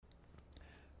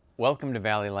Welcome to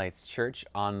Valley Lights Church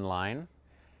Online.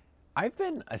 I've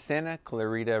been a Santa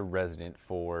Clarita resident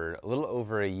for a little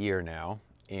over a year now,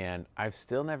 and I've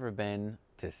still never been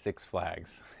to Six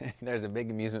Flags. There's a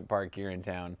big amusement park here in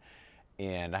town,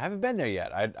 and I haven't been there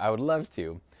yet. I would love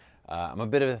to. I'm a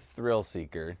bit of a thrill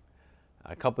seeker.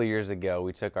 A couple of years ago,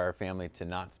 we took our family to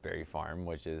Knott's Berry Farm,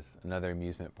 which is another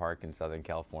amusement park in Southern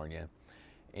California.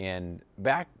 And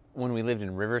back when we lived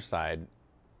in Riverside,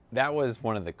 that was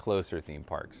one of the closer theme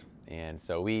parks. And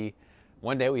so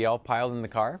one day we all piled in the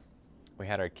car. We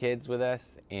had our kids with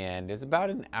us, and it was about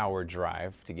an hour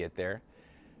drive to get there.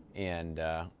 And,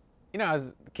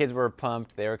 as the kids were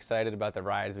pumped, they were excited about the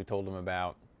rides we told them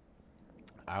about.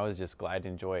 I was just glad to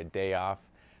enjoy a day off,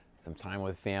 some time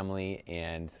with family.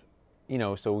 And,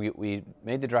 so we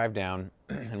made the drive down,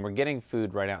 and we're getting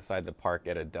food right outside the park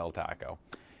at a Del Taco.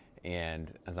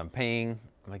 And as I'm paying,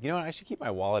 I'm like, I should keep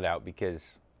my wallet out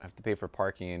because I have to pay for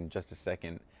parking in just a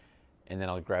second, and then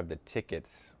I'll grab the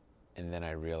tickets. And then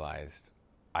I realized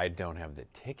I don't have the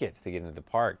tickets to get into the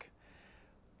park.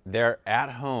 They're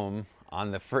at home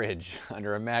on the fridge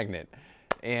under a magnet,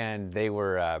 and they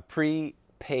were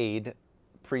pre-paid,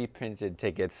 pre-printed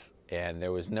tickets, and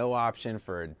there was no option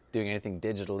for doing anything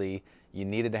digitally. You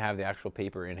needed to have the actual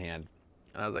paper in hand.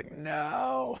 And I was like,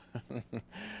 no.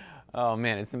 Oh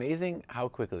man, it's amazing how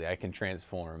quickly I can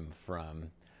transform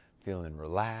from feeling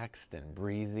relaxed and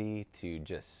breezy to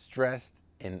just stressed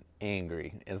and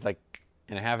angry. It's like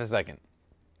in a half a second.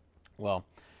 Well,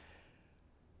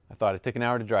 I thought it took an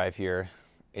hour to drive here.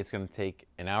 It's going to take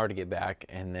an hour to get back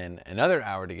and then another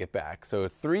hour to get back. So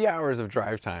 3 hours of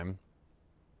drive time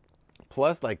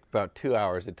plus like about 2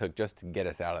 hours it took just to get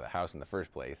us out of the house in the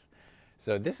first place.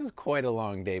 So this is quite a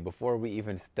long day before we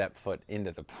even step foot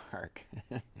into the park.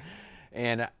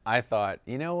 And I thought,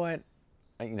 you know what?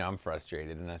 I'm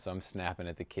frustrated, and so I'm snapping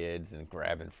at the kids and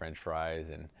grabbing French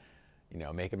fries and,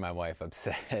 making my wife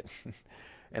upset.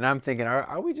 And I'm thinking,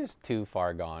 are we just too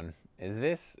far gone? Is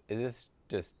this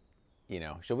just,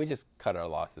 should we just cut our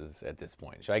losses at this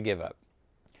point? Should I give up?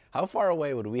 How far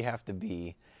away would we have to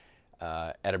be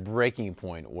at a breaking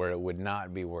point where it would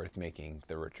not be worth making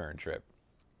the return trip?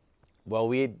 Well,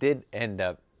 we did end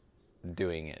up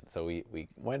doing it. So we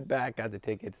went back, got the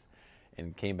tickets,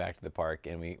 and came back to the park,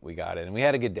 and we got it, and we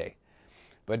had a good day.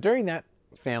 But during that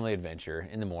family adventure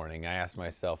in the morning, I asked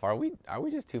myself, are we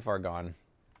just too far gone?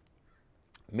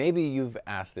 Maybe you've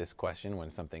asked this question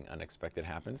when something unexpected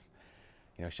happens.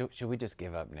 Should we just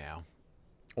give up now?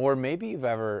 Or maybe you've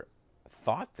ever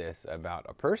thought this about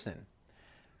a person.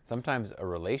 Sometimes a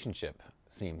relationship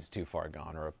seems too far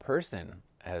gone, or a person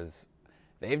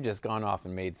they've just gone off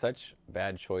and made such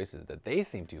bad choices that they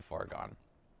seem too far gone.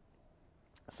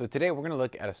 So today we're going to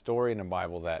look at a story in the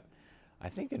Bible that I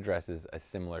think addresses a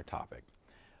similar topic.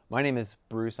 My name is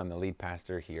Bruce. I'm the lead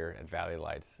pastor here at Valley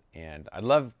Lights, and I'd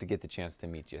love to get the chance to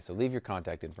meet you. So leave your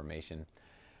contact information.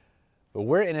 But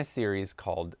we're in a series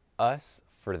called Us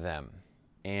for Them,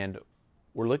 and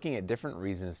we're looking at different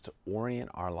reasons to orient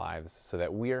our lives so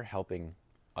that we are helping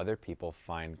other people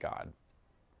find God.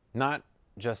 Not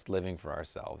just living for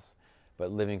ourselves, but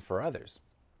living for others.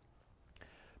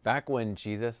 Back when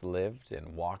Jesus lived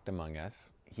and walked among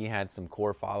us, he had some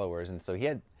core followers, and so he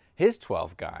had his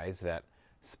 12 guys that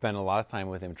spent a lot of time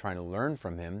with him trying to learn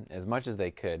from him as much as they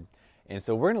could. And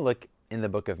so we're going to look in the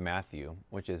book of Matthew,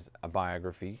 which is a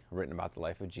biography written about the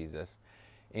life of Jesus.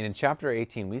 And in chapter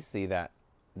 18, we see that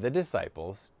the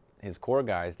disciples, his core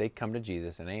guys, they come to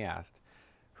Jesus and they asked,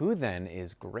 who then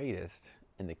is greatest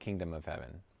in the kingdom of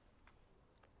heaven?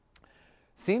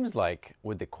 Seems like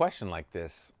with the question like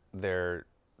this, they're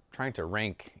trying to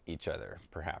rank each other,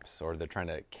 perhaps, or they're trying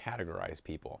to categorize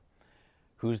people.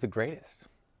 Who's the greatest?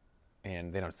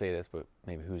 And they don't say this, but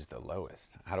maybe who's the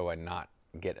lowest? How do I not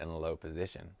get in a low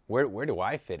position? Where do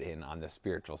I fit in on the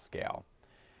spiritual scale?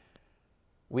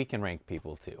 We can rank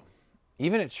people too.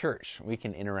 Even at church, we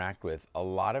can interact with a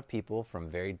lot of people from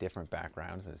very different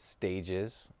backgrounds and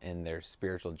stages in their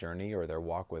spiritual journey or their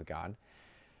walk with God.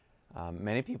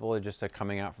 Many people are just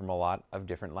coming out from a lot of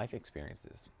different life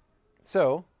experiences.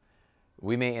 So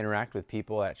we may interact with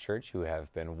people at church who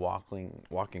have been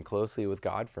walking closely with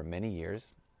God for many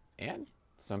years, and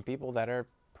some people that are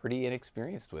pretty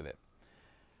inexperienced with it.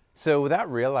 So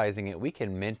without realizing it, we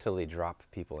can mentally drop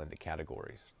people into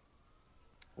categories.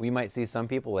 We might see some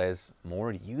people as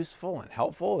more useful and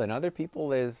helpful, and other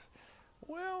people as,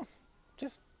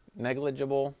 just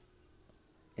negligible,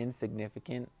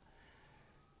 insignificant.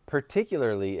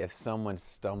 Particularly if someone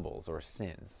stumbles or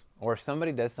sins, or if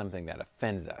somebody does something that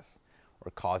offends us or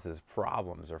causes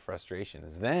problems or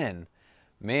frustrations, then,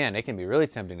 man, it can be really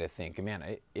tempting to think,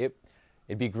 it'd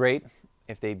be great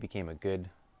if they became a good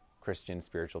Christian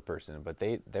spiritual person, but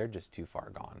they're just too far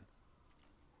gone.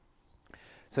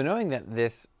 So knowing that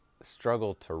this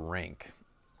struggle to rank,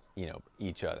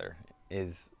 each other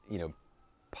is,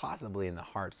 possibly in the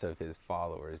hearts of his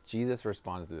followers, Jesus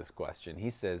responds to this question. He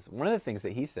says, one of the things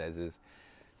that he says is,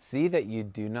 see that you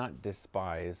do not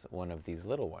despise one of these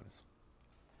little ones.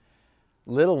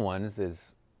 Little ones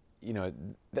is,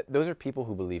 those are people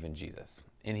who believe in Jesus.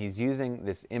 And he's using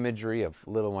this imagery of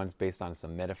little ones based on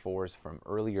some metaphors from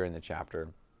earlier in the chapter.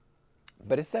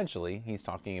 But essentially, he's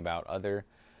talking about other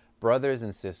brothers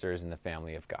and sisters in the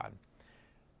family of God.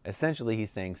 Essentially,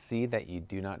 he's saying, see that you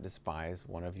do not despise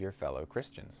one of your fellow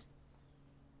Christians.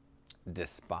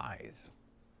 Despise.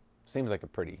 Seems like a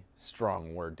pretty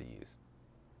strong word to use.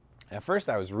 At first,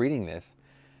 I was reading this,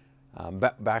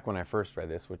 back when I first read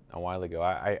this a while ago,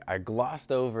 I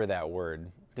glossed over that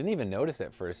word. Didn't even notice it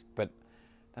at first, but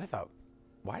then I thought,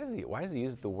 why does he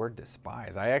use the word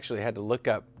despise? I actually had to look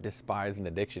up despise in the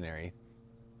dictionary,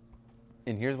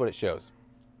 and here's what it shows.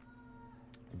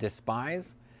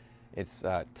 Despise, it's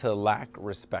to lack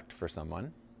respect for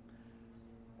someone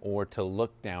or to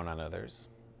look down on others.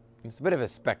 It's a bit of a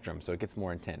spectrum, so it gets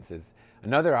more intense.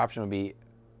 Another option would be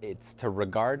it's to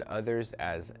regard others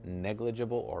as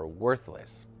negligible or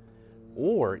worthless,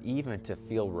 or even to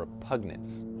feel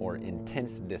repugnance or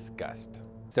intense disgust.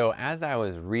 So as I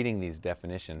was reading these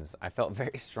definitions, I felt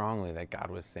very strongly that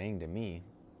God was saying to me,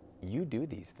 you do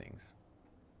these things.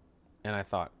 And I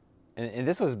thought, and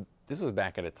this was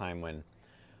back at a time when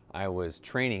I was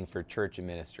training for church and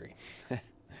ministry.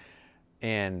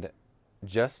 And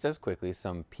just as quickly,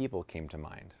 some people came to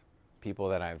mind, people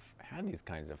that I've had these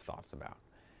kinds of thoughts about.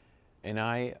 And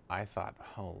I thought,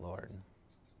 oh Lord,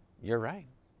 you're right.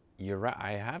 You're right.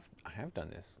 I have done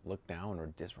this, looked down or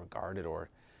disregarded or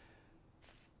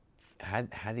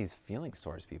had these feelings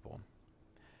towards people.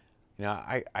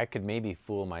 I could maybe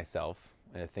fool myself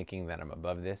into thinking that I'm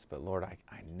above this, but Lord, I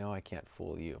know I can't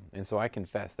fool you. And so I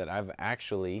confess that I've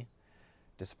actually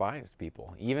despised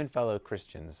people, even fellow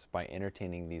Christians, by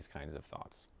entertaining these kinds of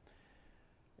thoughts.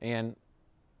 And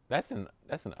that's an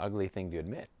ugly thing to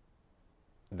admit.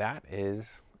 That is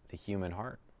the human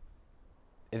heart.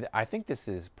 I think this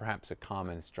is perhaps a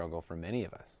common struggle for many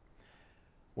of us,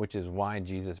 which is why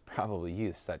Jesus probably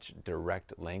used such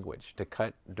direct language to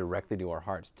cut directly to our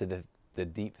hearts, to the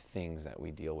deep things that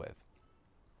we deal with.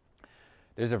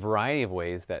 There's a variety of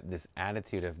ways that this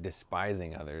attitude of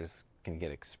despising others can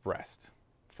get expressed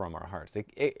from our hearts.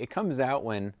 It comes out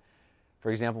when,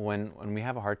 for example, when we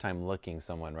have a hard time looking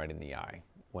someone right in the eye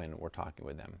when we're talking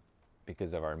with them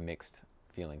because of our mixed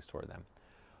feelings toward them.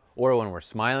 Or when we're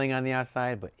smiling on the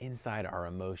outside, but inside our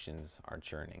emotions are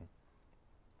churning.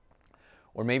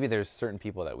 Or maybe there's certain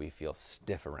people that we feel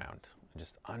stiff around,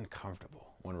 just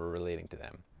uncomfortable when we're relating to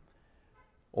them.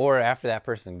 Or after that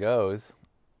person goes,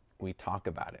 we talk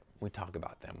about it. We talk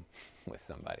about them with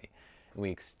somebody.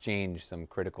 We exchange some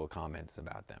critical comments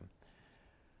about them.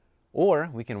 Or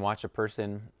we can watch a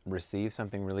person receive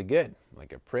something really good,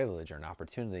 like a privilege or an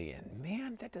opportunity, and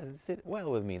man, that doesn't sit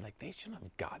well with me. Like, they shouldn't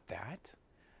have got that.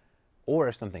 Or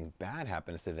if something bad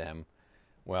happens to them,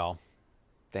 well,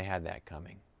 they had that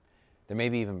coming. There may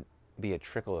even be a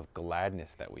trickle of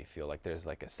gladness that we feel like there's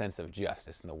like a sense of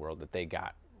justice in the world that they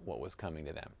got what was coming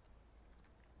to them.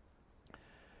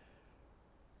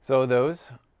 So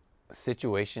those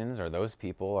situations or those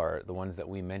people are the ones that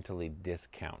we mentally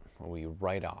discount, or we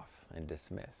write off and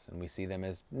dismiss, and we see them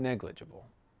as negligible.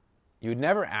 You would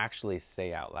never actually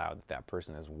say out loud that that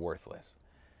person is worthless.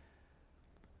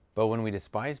 But when we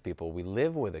despise people, we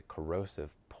live with a corrosive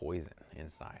poison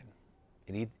inside.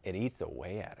 It eats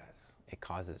away at us. It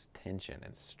causes tension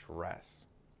and stress.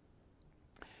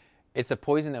 It's a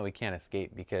poison that we can't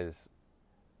escape because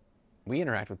we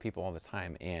interact with people all the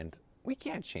time, and we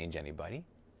can't change anybody.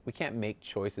 We can't make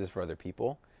choices for other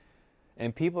people.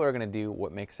 And people are going to do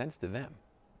what makes sense to them.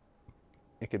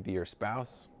 It could be your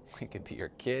spouse. It could be your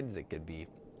kids. It could be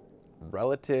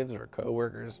relatives or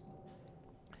coworkers.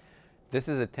 This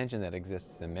is a tension that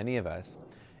exists in many of us.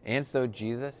 And so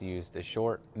Jesus used a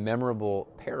short, memorable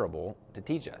parable to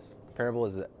teach us. A parable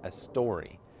is a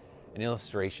story, an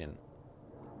illustration.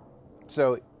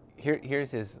 So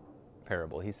here's his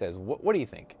parable. He says, what do you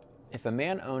think? If a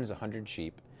man owns 100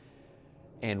 sheep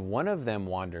and one of them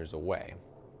wanders away,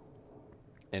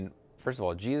 and first of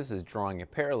all, Jesus is drawing a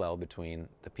parallel between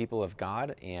the people of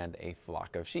God and a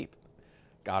flock of sheep.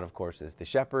 God, of course, is the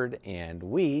shepherd, and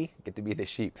we get to be the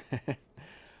sheep.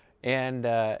 And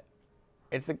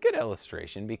it's a good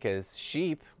illustration because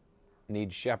sheep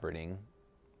need shepherding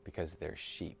because they're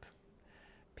sheep.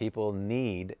 People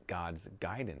need God's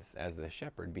guidance as the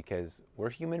shepherd because we're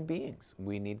human beings.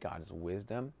 We need God's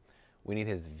wisdom. We need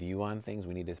his view on things.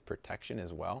 We need his protection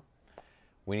as well.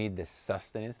 We need the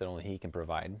sustenance that only he can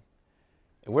provide.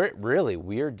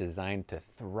 We're designed to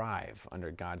thrive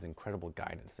under God's incredible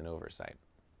guidance and oversight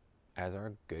as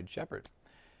our good shepherd.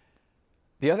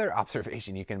 The other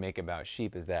observation you can make about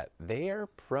sheep is that they are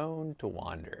prone to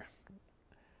wander.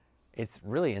 It's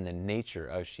really in the nature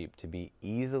of sheep to be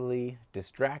easily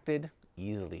distracted,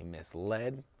 easily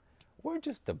misled, or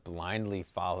just to blindly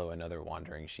follow another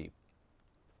wandering sheep.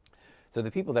 So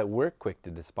the people that we're quick to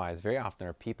despise very often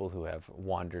are people who have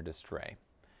wandered astray.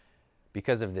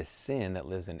 Because of this sin that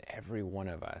lives in every one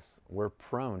of us, we're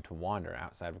prone to wander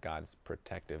outside of God's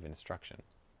protective instruction.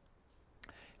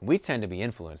 We tend to be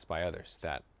influenced by others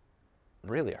that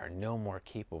really are no more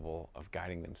capable of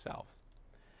guiding themselves.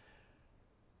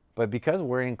 But because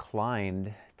we're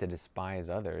inclined to despise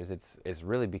others, it's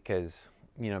really because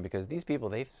these people,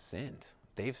 they've sinned,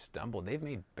 they've stumbled, they've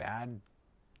made bad,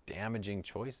 damaging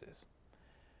choices.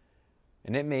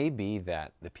 And it may be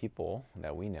that the people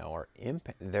that we know are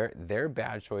their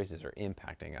bad choices are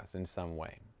impacting us in some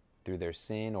way through their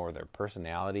sin or their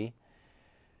personality.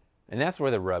 And that's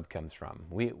where the rub comes from.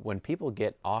 When people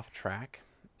get off track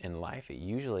in life, it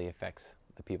usually affects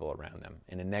the people around them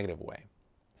in a negative way.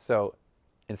 So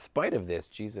in spite of this,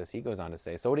 Jesus, he goes on to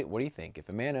say, so what do you think? If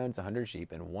a man owns 100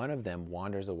 sheep and one of them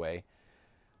wanders away,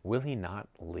 will he not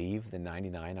leave the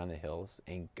 99 on the hills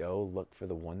and go look for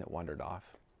the one that wandered off?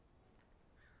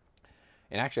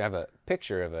 And actually, I have a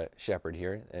picture of a shepherd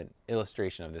here, an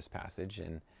illustration of this passage.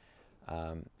 And,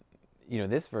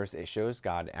 this verse, it shows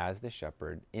God as the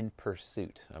shepherd in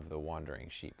pursuit of the wandering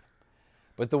sheep.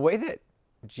 But the way that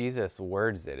Jesus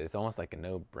words it is almost like a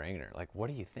no-brainer. Like, what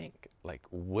do you think? Like,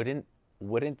 wouldn't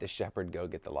the shepherd go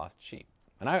get the lost sheep?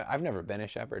 And I've never been a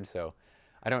shepherd, so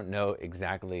I don't know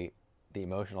exactly the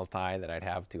emotional tie that I'd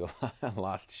have to a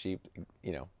lost sheep,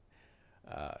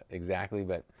 exactly.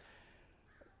 But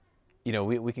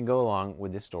we can go along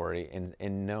with this story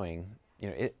in knowing,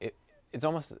 it's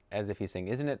almost as if he's saying,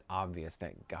 isn't it obvious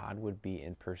that God would be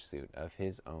in pursuit of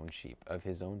his own sheep, of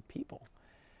his own people?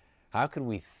 How could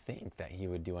we think that he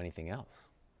would do anything else?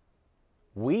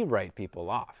 We write people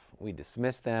off. We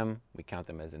dismiss them. We count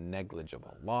them as a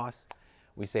negligible loss.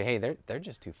 We say, hey, they're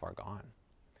just too far gone.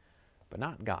 But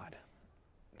not God.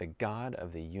 The God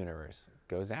of the universe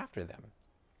goes after them.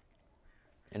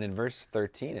 And in verse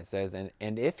 13 it says,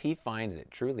 and if he finds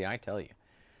it, truly I tell you,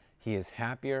 he is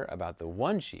happier about the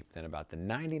one sheep than about the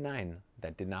 99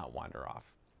 that did not wander off.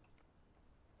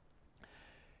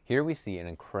 Here we see an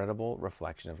incredible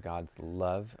reflection of God's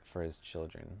love for his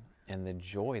children and the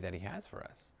joy that he has for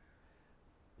us.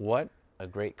 What a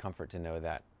great comfort to know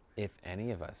that if any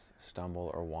of us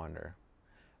stumble or wander,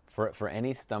 for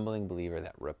any stumbling believer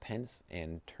that repents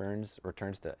and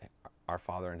returns to our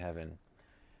Father in heaven,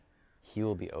 he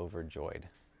will be overjoyed.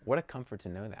 What a comfort to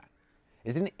know that.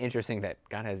 Isn't it interesting that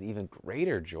God has even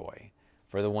greater joy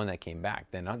for the one that came back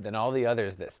than all the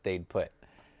others that stayed put?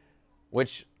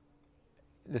 Which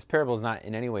this parable is not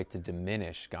in any way to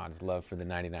diminish God's love for the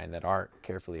 99 that are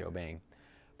carefully obeying.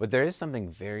 But there is something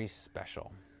very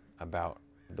special about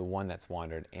the one that's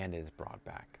wandered and is brought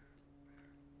back.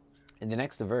 In the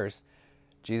next verse,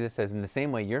 Jesus says, in the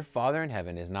same way, your Father in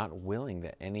heaven is not willing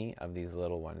that any of these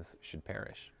little ones should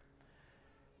perish.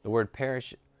 The word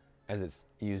perish, as it's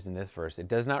used in this verse, it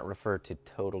does not refer to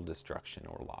total destruction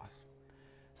or loss.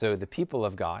 So the people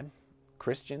of God,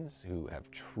 Christians who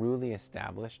have truly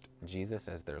established Jesus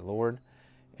as their Lord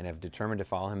and have determined to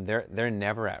follow him, they're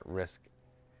never at risk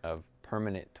of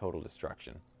permanent total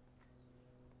destruction.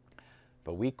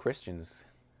 But we Christians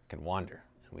can wander,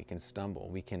 and we can stumble,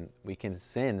 we can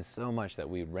sin so much that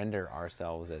we render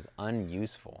ourselves as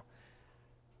unuseful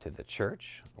to the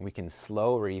church. We can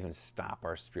slow or even stop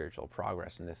our spiritual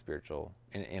progress in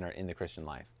the Christian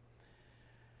life.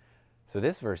 So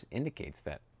this verse indicates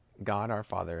that God our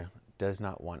Father does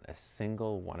not want a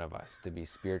single one of us to be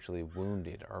spiritually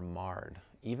wounded or marred,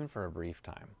 even for a brief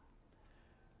time.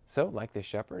 So, like the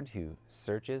shepherd who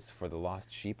searches for the lost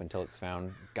sheep until it's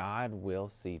found, God will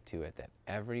see to it that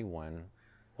everyone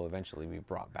will eventually be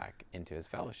brought back into his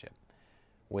fellowship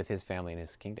with his family and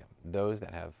his kingdom, those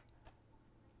that have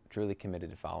truly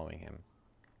committed to following him.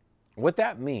 What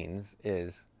that means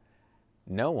is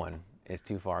no one is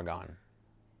too far gone.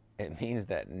 It means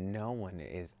that no one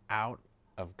is out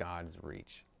of God's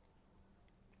reach.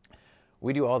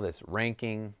 We do all this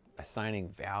ranking, assigning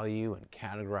value, and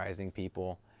categorizing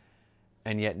people,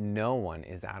 and yet no one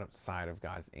is outside of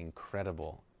God's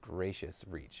incredible, gracious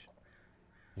reach.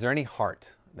 Is there any heart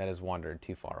that has wandered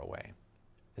too far away?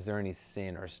 Is there any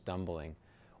sin or stumbling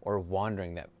or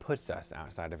wandering that puts us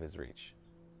outside of his reach?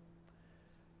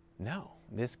 No,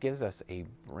 this gives us a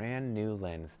brand new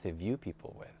lens to view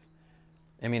people with.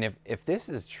 I mean, if this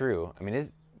is true, I mean,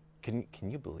 can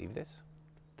you believe this?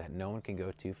 That no one can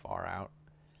go too far out?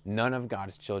 None of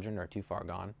God's children are too far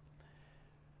gone?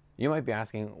 You might be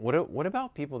asking, what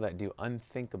about people that do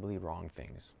unthinkably wrong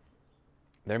things?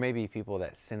 There may be people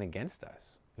that sin against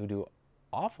us, who do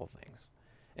awful things.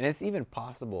 And it's even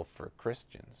possible for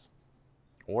Christians,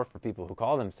 or for people who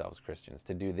call themselves Christians,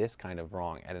 to do this kind of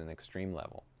wrong at an extreme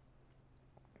level.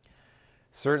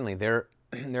 Certainly, there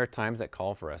are times that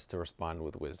call for us to respond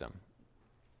with wisdom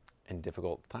in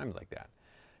difficult times like that.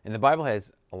 And the Bible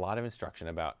has a lot of instruction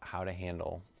about how to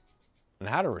handle and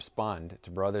how to respond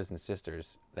to brothers and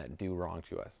sisters that do wrong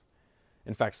to us.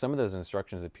 In fact, some of those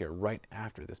instructions appear right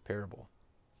after this parable.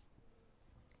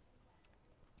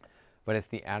 But it's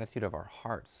the attitude of our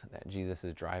hearts that Jesus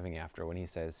is driving after when he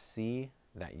says, "See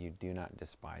that you do not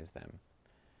despise them."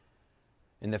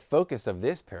 And the focus of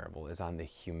this parable is on the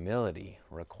humility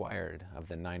required of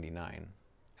the 99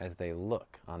 as they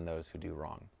look on those who do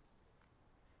wrong.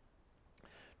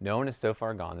 No one is so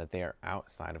far gone that they are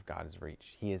outside of God's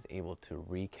reach. He is able to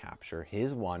recapture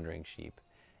his wandering sheep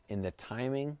in the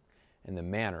timing and the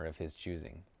manner of his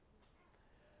choosing.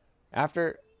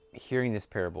 After hearing this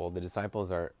parable, the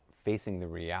disciples are facing the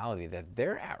reality that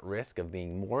they're at risk of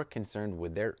being more concerned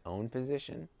with their own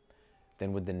position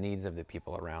than with the needs of the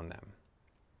people around them.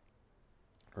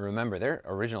 Remember, their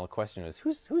original question was,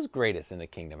 who's greatest in the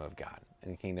kingdom of God,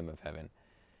 in the kingdom of heaven?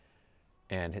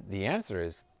 And the answer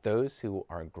is, those who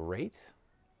are great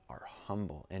are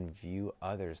humble and view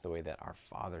others the way that our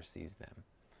Father sees them.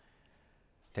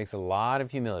 It takes a lot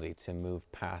of humility to move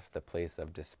past the place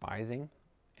of despising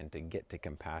and to get to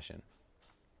compassion.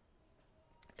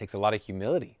 It takes a lot of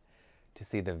humility to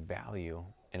see the value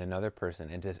in another person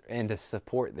and to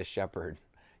support the shepherd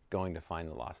going to find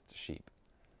the lost sheep.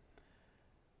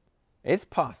 It's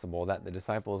possible that the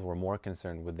disciples were more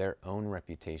concerned with their own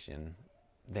reputation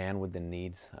than with the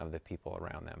needs of the people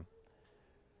around them.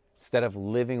 Instead of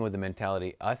living with the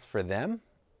mentality, us for them,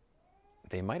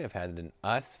 they might have had an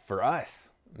us for us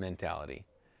mentality.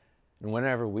 And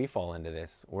whenever we fall into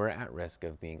this, we're at risk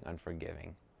of being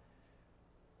unforgiving.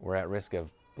 We're at risk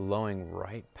of blowing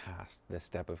right past the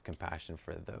step of compassion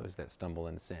for those that stumble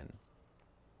in sin.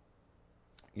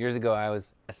 Years ago, I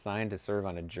was assigned to serve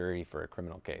on a jury for a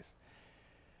criminal case.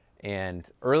 And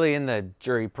early in the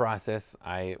jury process,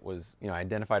 I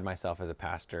identified myself as a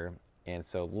pastor. And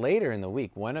so later in the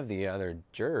week, one of the other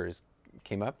jurors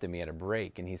came up to me at a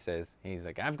break and he's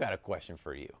like, "I've got a question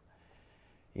for you."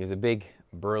 He was a big,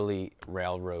 burly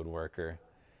railroad worker.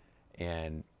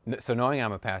 And so knowing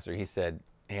I'm a pastor, he said,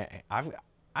 "Hey,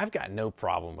 I've got no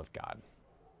problem with God.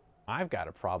 I've got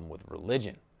a problem with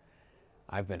religion.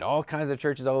 I've been to all kinds of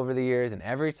churches all over the years, and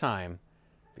every time,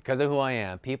 because of who I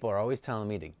am, people are always telling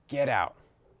me to get out."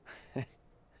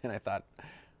 And I thought,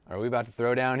 are we about to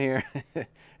throw down here?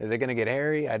 Is it going to get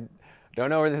hairy? I don't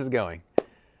know where this is going.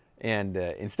 And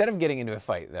instead of getting into a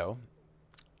fight, though,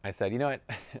 I said, you know what?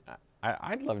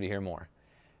 I'd love to hear more.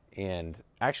 And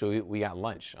actually, we got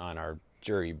lunch on our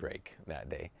jury break that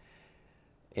day.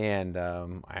 And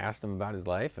I asked him about his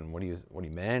life and what he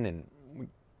meant. And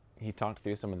he talked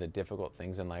through some of the difficult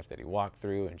things in life that he walked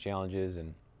through and challenges.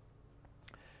 And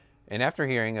after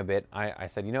hearing a bit, I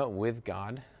said, you know, with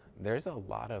God, there's a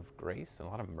lot of grace and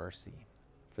a lot of mercy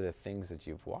for the things that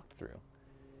you've walked through.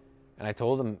 And I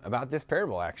told him about this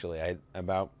parable, actually,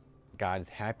 about God's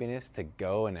happiness to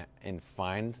go and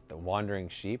find the wandering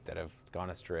sheep that have gone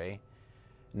astray,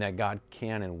 and that God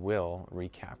can and will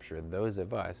recapture those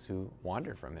of us who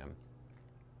wander from him.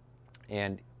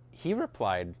 And he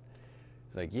replied,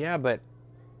 he's like, "Yeah, but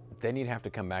then you'd have to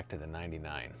come back to the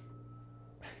 99.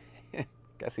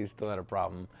 Guess he still had a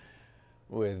problem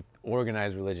with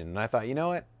organized religion. And I thought, you know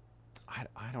what?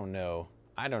 I don't know.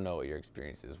 I don't know what your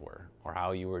experiences were or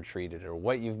how you were treated or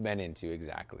what you've been into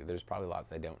exactly. There's probably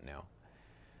lots I don't know.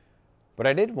 But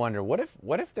I did wonder, what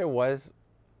if there was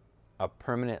a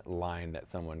permanent line that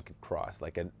someone could cross,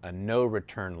 like a no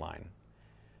return line,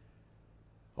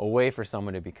 a way for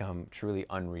someone to become truly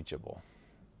unreachable,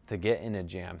 to get in a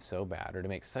jam so bad or to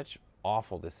make such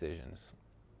awful decisions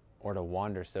or to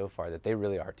wander so far that they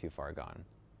really are too far gone?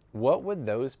 What would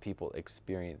those people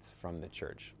experience from the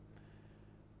church?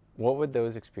 What would they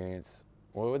experience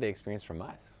from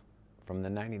us, from the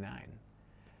 99?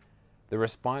 The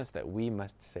response that we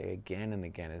must say again and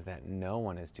again is that no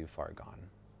one is too far gone.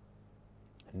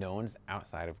 No one's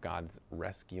outside of God's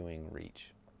rescuing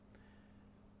reach.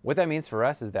 What that means for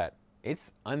us is that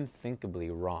it's unthinkably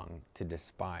wrong to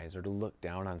despise or to look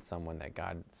down on someone that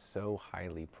God so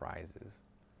highly prizes.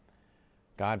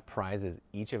 God prizes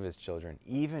each of his children,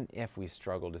 even if we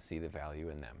struggle to see the value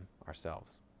in them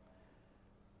ourselves.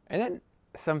 And then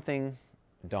something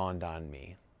dawned on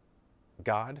me.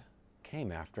 God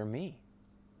came after me.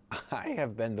 I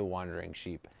have been the wandering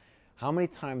sheep. How many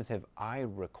times have I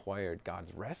required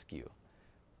God's rescue?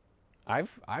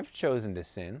 I've chosen to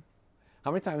sin. How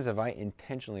many times have I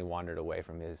intentionally wandered away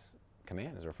from his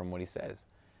commands or from what he says?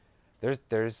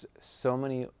 There's so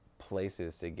many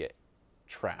places to get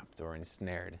trapped or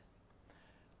ensnared.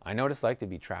 I know what it's like to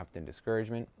be trapped in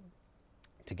discouragement,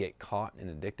 to get caught in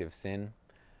addictive sin.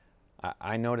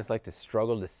 I know what it's like to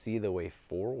struggle to see the way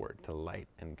forward to light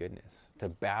and goodness, to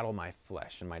battle my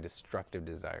flesh and my destructive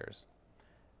desires,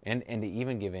 and to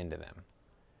even give in to them.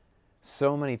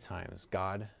 So many times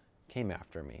God came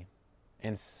after me,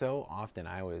 and so often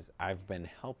I've been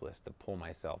helpless to pull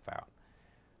myself out.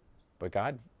 But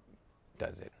God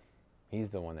does it. He's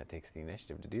the one that takes the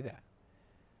initiative to do that.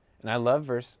 And I love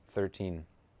verse 13.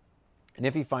 And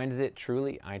if he finds it,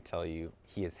 truly I tell you,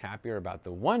 he is happier about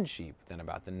the one sheep than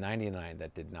about the 99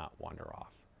 that did not wander off.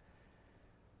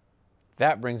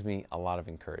 That brings me a lot of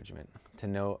encouragement to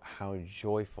know how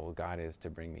joyful God is to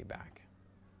bring me back.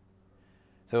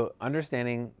 So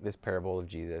understanding this parable of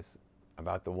Jesus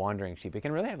about the wandering sheep, it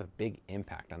can really have a big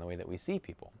impact on the way that we see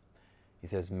people. He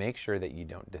says, make sure that you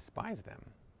don't despise them.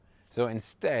 So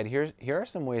instead, here are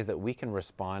some ways that we can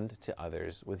respond to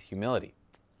others with humility.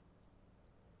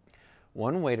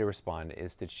 One way to respond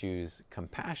is to choose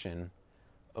compassion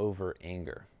over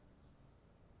anger.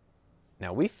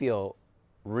 Now, we feel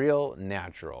real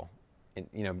natural.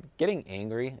 Getting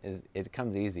angry it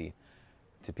comes easy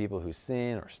to people who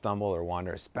sin or stumble or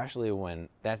wander, especially when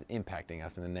that's impacting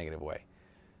us in a negative way.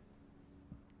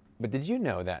 But did you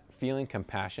know that feeling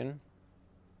compassion,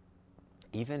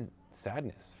 even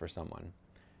sadness for someone,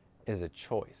 is a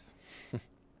choice?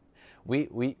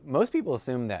 Most people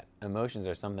assume that emotions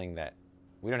are something that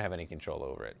we don't have any control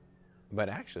over it. But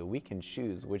actually, we can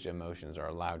choose which emotions are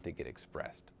allowed to get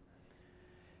expressed.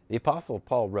 The Apostle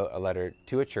Paul wrote a letter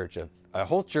to a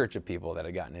whole church of people that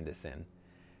had gotten into sin.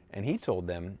 And he told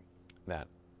them that,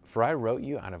 for I wrote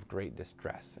you out of great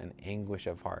distress and anguish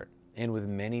of heart, and with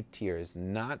many tears,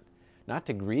 not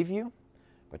to grieve you,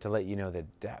 but to let you know the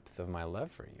depth of my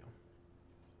love for you.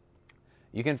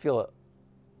 You can feel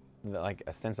like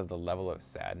a sense of the level of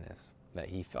sadness that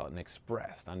he felt and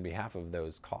expressed on behalf of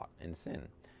those caught in sin.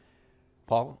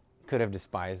 Paul could have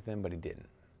despised them, but he didn't.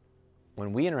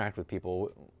 When we interact with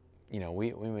people,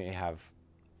 we may have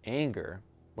anger,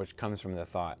 which comes from the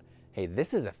thought, hey,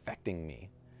 this is affecting me,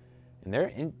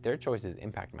 and their choices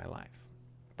impact my life.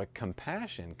 But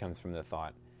compassion comes from the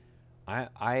thought,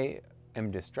 I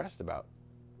am distressed about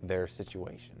their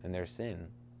situation and their sin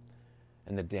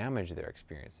and the damage they're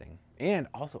experiencing. And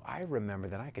also, I remember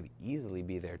that I could easily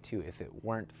be there too if it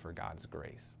weren't for God's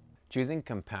grace. Choosing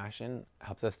compassion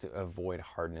helps us to avoid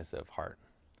hardness of heart.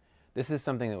 This is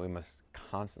something that we must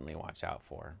constantly watch out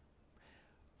for.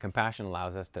 Compassion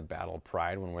allows us to battle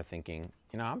pride when we're thinking,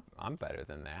 I'm better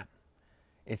than that.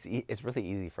 It's really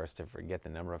easy for us to forget the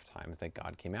number of times that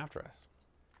God came after us.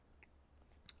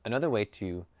 Another way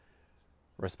to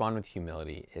respond with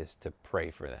humility is to pray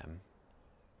for them.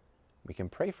 We can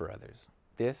pray for others.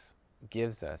 This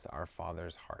gives us our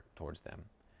Father's heart towards them.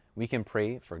 We can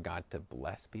pray for God to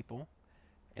bless people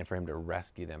and for him to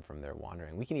rescue them from their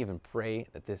wandering. We can even pray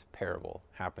that this parable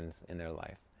happens in their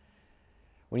life.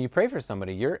 When you pray for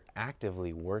somebody, you're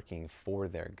actively working for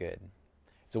their good.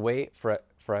 It's a way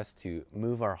for us to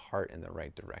move our heart in the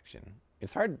right direction.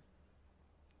 It's hard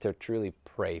to truly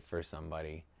pray for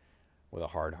somebody with a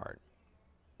hard heart.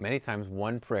 Many times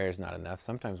one prayer is not enough.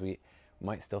 Sometimes we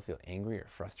might still feel angry or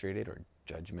frustrated or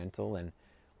judgmental, and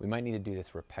we might need to do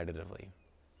this repetitively.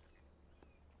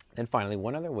 And finally,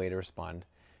 one other way to respond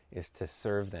is to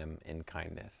serve them in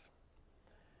kindness.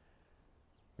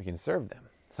 We can serve them.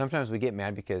 Sometimes we get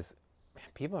mad because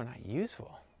people are not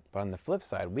useful. But on the flip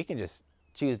side, we can just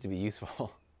choose to be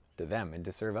useful to them and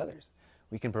to serve others.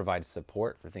 We can provide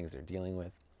support for things they're dealing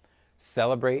with,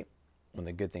 celebrate when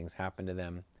the good things happen to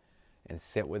them, and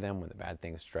sit with them when the bad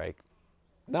things strike.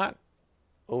 Not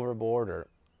overboard or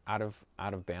out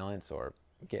of balance or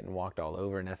getting walked all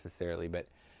over necessarily, but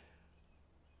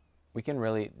we can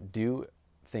really do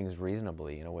things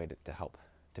reasonably in a way to help,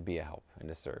 to be a help and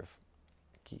to serve,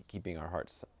 keeping our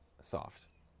hearts soft.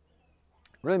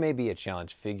 It really may be a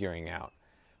challenge figuring out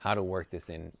how to work this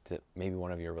into maybe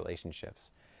one of your relationships.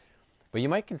 But you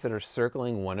might consider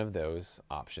circling one of those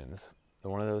options,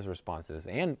 one of those responses,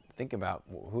 and think about,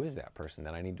 who is that person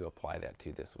that I need to apply that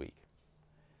to this week?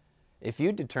 If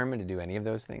you determine to do any of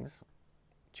those things,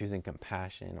 choosing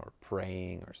compassion or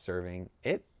praying or serving,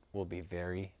 it will be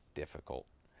very difficult.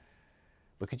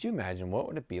 But could you imagine what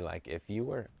would it be like if you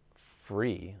were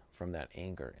free from that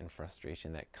anger and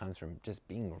frustration that comes from just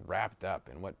being wrapped up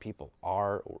in what people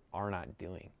are or are not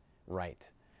doing right?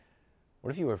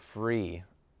 What if you were free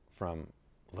from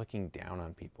looking down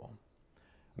on people?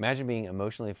 Imagine being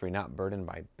emotionally free, not burdened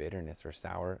by bitterness or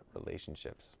sour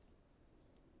relationships.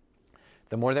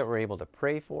 The more that we're able to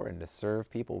pray for and to serve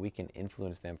people, we can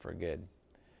influence them for good.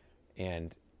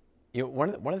 And one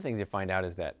of the things you find out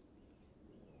is that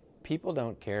people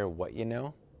don't care what you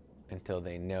know until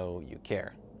they know you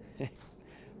care.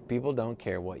 People don't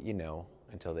care what you know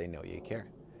until they know you care.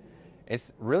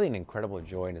 It's really an incredible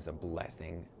joy and it's a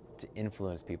blessing to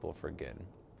influence people for good.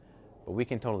 But we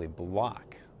can totally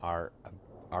block our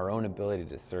own ability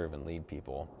to serve and lead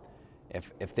people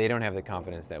if they don't have the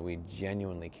confidence that we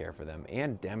genuinely care for them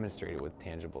and demonstrate it with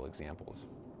tangible examples.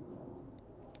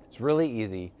 It's really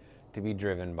easy to be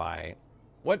driven by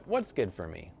what's good for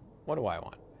me? What do I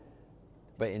want?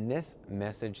 But in this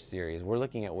message series, we're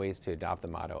looking at ways to adopt the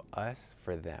motto, us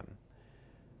for them.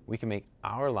 We can make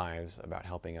our lives about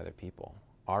helping other people,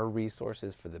 our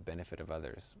resources for the benefit of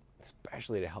others,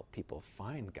 especially to help people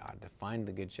find God, to find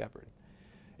the Good Shepherd.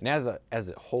 And as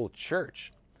a whole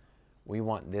church, we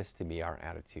want this to be our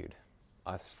attitude,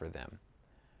 us for them,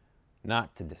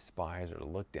 not to despise or to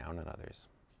look down on others.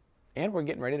 And we're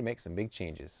getting ready to make some big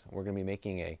changes. We're going to be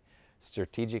making a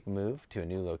strategic move to a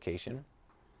new location.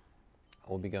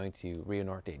 We'll be going to Rio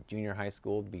Norte Junior High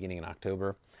School beginning in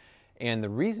October. And the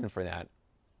reason for that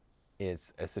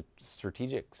is a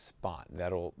strategic spot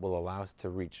that will allow us to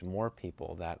reach more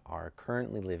people that are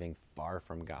currently living far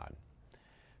from God.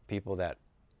 People that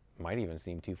might even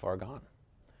seem too far gone.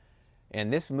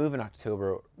 And this move in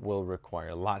October will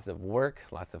require lots of work,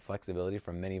 lots of flexibility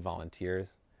from many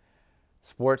volunteers.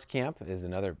 Sports camp is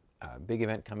another big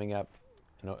event coming up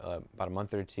in about a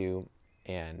month or two.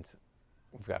 And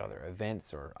we've got other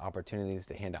events or opportunities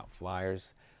to hand out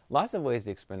flyers. Lots of ways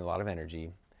to expend a lot of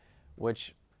energy,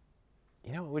 which,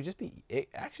 it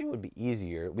actually would be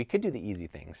easier. We could do the easy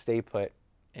thing, stay put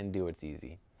and do what's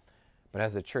easy. But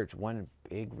as a church, one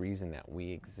big reason that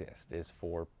we exist is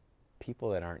for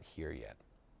people that aren't here yet.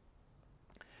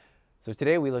 So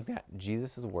today we looked at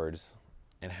Jesus' words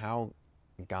and how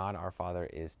God our Father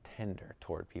is tender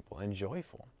toward people and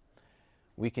joyful.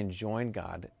 We can join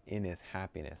God in his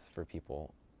happiness for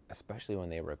people, especially when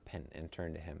they repent and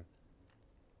turn to him.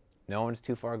 No one's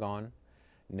too far gone.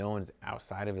 No one's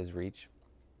outside of his reach.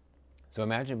 So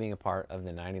imagine being a part of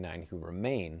the 99 who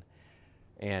remain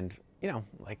and,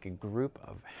 like a group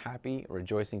of happy,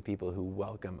 rejoicing people who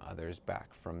welcome others back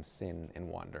from sin and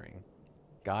wandering.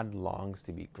 God longs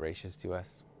to be gracious to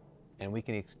us, and we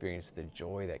can experience the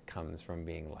joy that comes from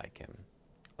being like him.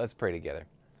 Let's pray together.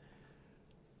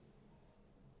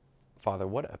 Father,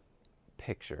 what a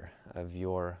picture of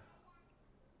your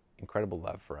incredible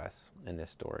love for us in this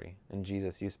story. And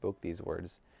Jesus, you spoke these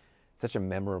words in such a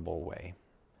memorable way,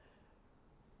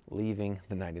 leaving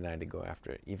the 99 to go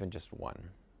after it, even just one.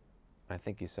 I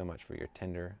thank you so much for your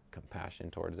tender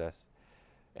compassion towards us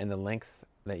and the length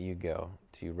that you go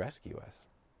to rescue us.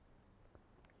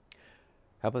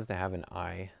 Help us to have an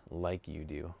eye like you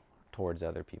do towards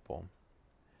other people,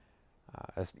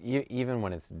 even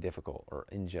when it's difficult or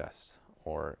unjust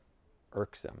or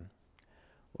irksome.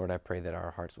 Lord, I pray that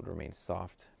our hearts would remain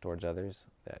soft towards others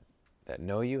that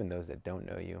know you and those that don't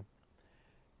know you.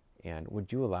 And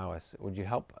would you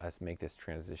help us make this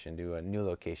transition to a new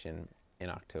location in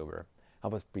October?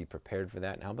 Help us be prepared for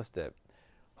that and help us to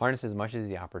harness as much as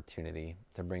the opportunity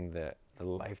to bring the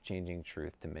life-changing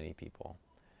truth to many people.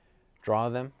 Draw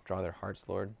their hearts,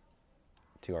 Lord,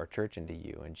 to our church and to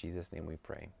you. In Jesus' name we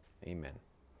pray. Amen.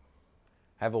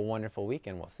 Have a wonderful week,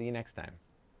 and we'll see you next time.